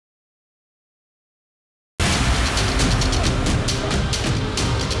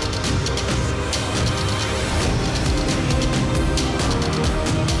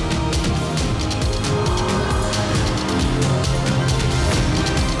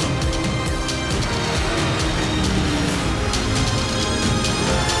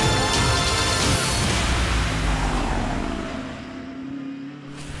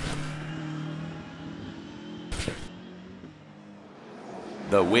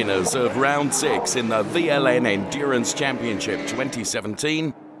winners of Round 6 in the VLN Endurance Championship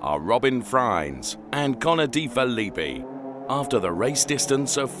 2017 are Robin Freins and Connor Di Filippi. After the race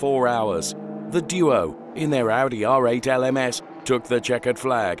distance of 4 hours, the duo, in their Audi R8 LMS, took the checkered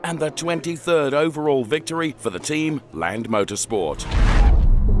flag and the 23rd overall victory for the team Land Motorsport.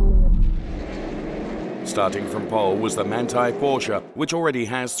 Starting from pole was the Manthey Porsche, which already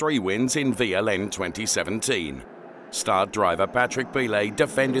has 3 wins in VLN 2017. Start driver Patrick Pilet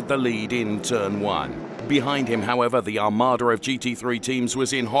defended the lead in Turn 1. Behind him, however, the armada of GT3 teams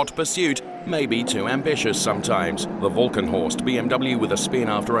was in hot pursuit, maybe too ambitious sometimes. The Volkenhorst BMW with a spin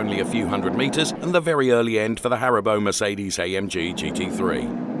after only a few hundred meters, and the very early end for the Haribo Mercedes AMG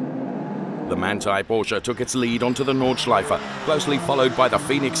GT3. The Manthey Porsche took its lead onto the Nordschleife, closely followed by the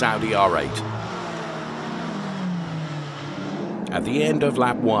Phoenix Audi R8. At the end of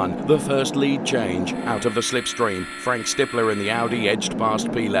lap 1, the first lead change, out of the slipstream, Frank Stippler in the Audi edged past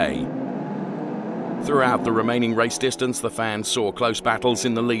Pilet. Throughout the remaining race distance, the fans saw close battles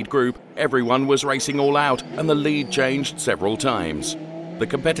in the lead group. Everyone was racing all out, and the lead changed several times. The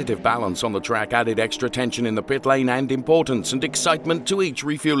competitive balance on the track added extra tension in the pit lane and importance and excitement to each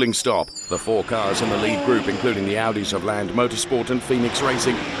refueling stop. The 4 cars in the lead group, including the Audis of Land Motorsport and Phoenix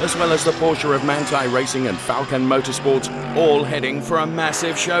Racing, as well as the Porsche of Manthey Racing and Falcon Motorsports, all heading for a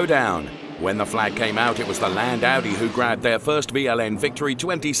massive showdown. When the flag came out, it was the Land Audi who grabbed their first VLN victory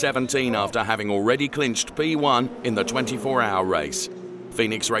 2017 after having already clinched P1 in the 24-hour race.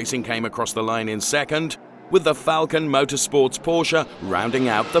 Phoenix Racing came across the line in second, with the Falcon Motorsports Porsche rounding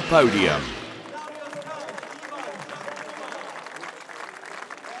out the podium.